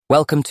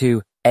Welcome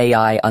to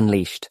AI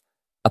Unleashed,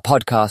 a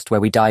podcast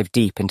where we dive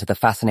deep into the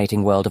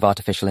fascinating world of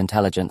artificial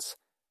intelligence.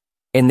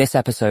 In this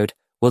episode,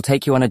 we'll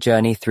take you on a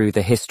journey through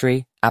the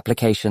history,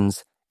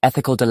 applications,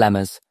 ethical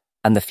dilemmas,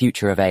 and the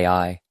future of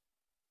AI.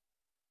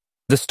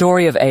 The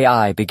story of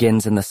AI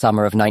begins in the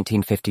summer of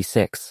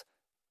 1956,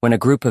 when a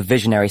group of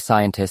visionary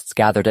scientists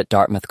gathered at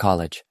Dartmouth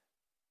College.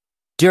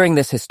 During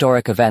this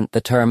historic event,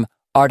 the term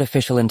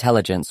artificial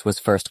intelligence was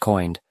first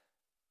coined,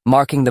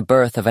 marking the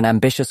birth of an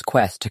ambitious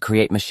quest to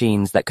create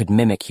machines that could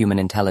mimic human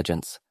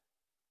intelligence.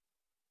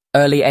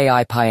 Early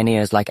AI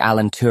pioneers like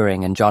Alan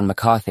Turing and John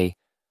McCarthy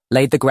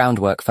laid the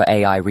groundwork for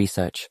AI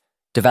research,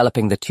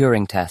 developing the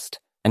Turing test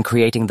and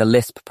creating the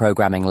Lisp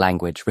programming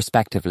language,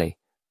 respectively.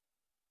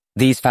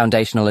 These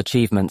foundational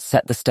achievements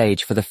set the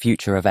stage for the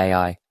future of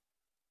AI.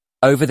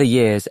 Over the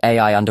years,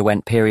 AI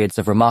underwent periods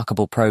of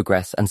remarkable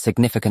progress and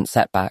significant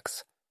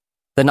setbacks.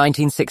 The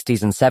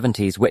 1960s and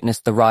 70s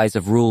witnessed the rise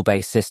of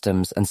rule-based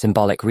systems and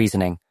symbolic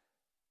reasoning,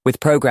 with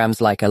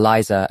programs like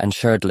ELIZA and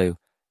Sherdloo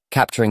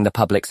capturing the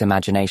public's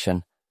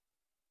imagination.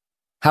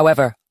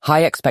 However,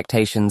 high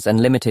expectations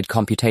and limited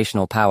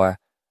computational power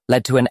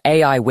led to an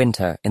AI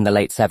winter in the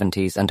late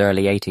 70s and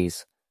early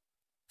 80s.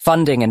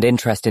 Funding and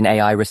interest in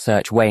AI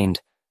research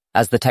waned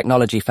as the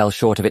technology fell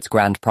short of its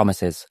grand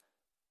promises.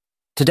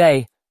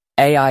 Today,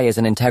 AI is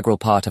an integral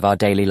part of our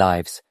daily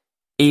lives,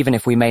 even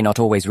if we may not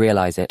always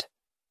realize it.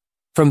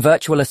 From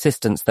virtual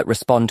assistants that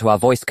respond to our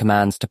voice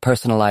commands to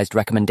personalized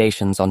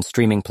recommendations on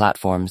streaming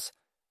platforms,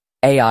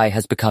 AI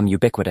has become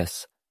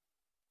ubiquitous.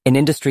 In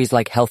industries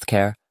like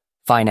healthcare,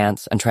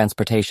 finance, and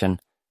transportation,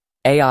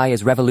 AI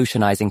is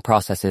revolutionizing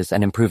processes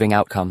and improving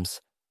outcomes.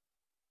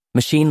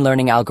 Machine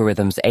learning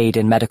algorithms aid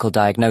in medical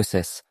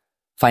diagnosis,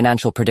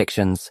 financial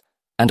predictions,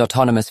 and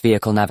autonomous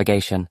vehicle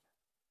navigation.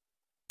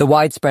 The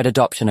widespread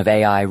adoption of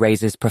AI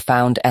raises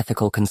profound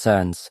ethical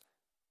concerns.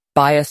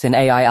 Bias in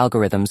AI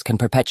algorithms can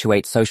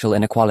perpetuate social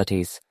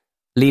inequalities,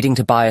 leading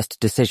to biased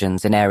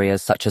decisions in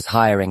areas such as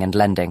hiring and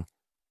lending.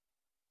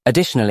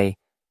 Additionally,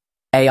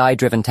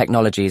 AI-driven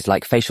technologies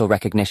like facial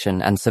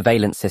recognition and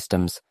surveillance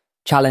systems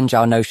challenge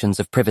our notions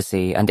of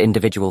privacy and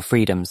individual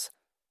freedoms,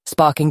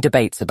 sparking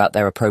debates about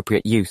their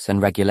appropriate use and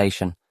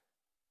regulation.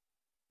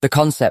 The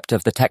concept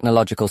of the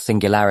technological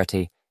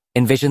singularity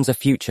envisions a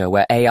future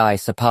where AI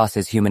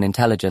surpasses human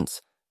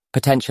intelligence,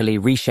 potentially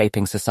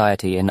reshaping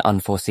society in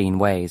unforeseen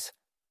ways.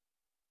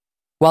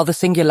 While the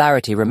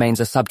singularity remains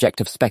a subject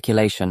of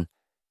speculation,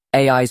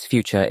 AI's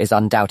future is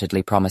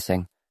undoubtedly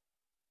promising.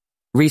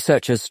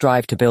 Researchers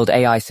strive to build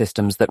AI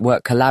systems that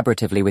work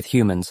collaboratively with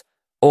humans,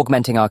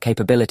 augmenting our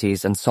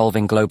capabilities and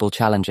solving global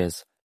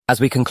challenges. As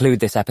we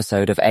conclude this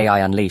episode of AI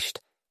Unleashed,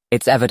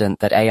 it's evident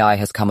that AI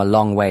has come a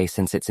long way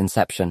since its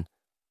inception.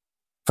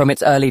 From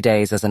its early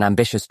days as an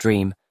ambitious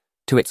dream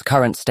to its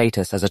current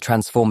status as a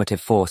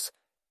transformative force,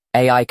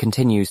 AI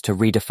continues to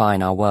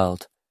redefine our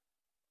world.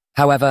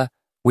 However,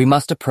 we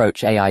must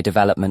approach AI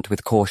development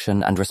with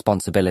caution and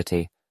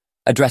responsibility,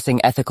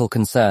 addressing ethical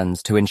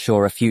concerns to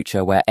ensure a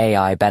future where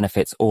AI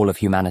benefits all of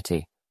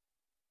humanity.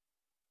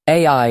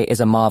 AI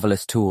is a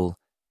marvelous tool,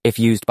 if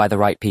used by the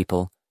right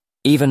people.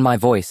 Even my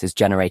voice is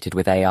generated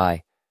with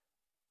AI.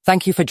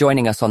 Thank you for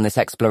joining us on this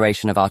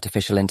exploration of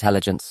artificial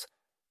intelligence.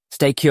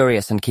 Stay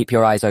curious and keep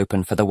your eyes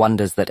open for the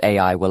wonders that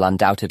AI will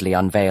undoubtedly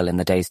unveil in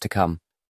the days to come.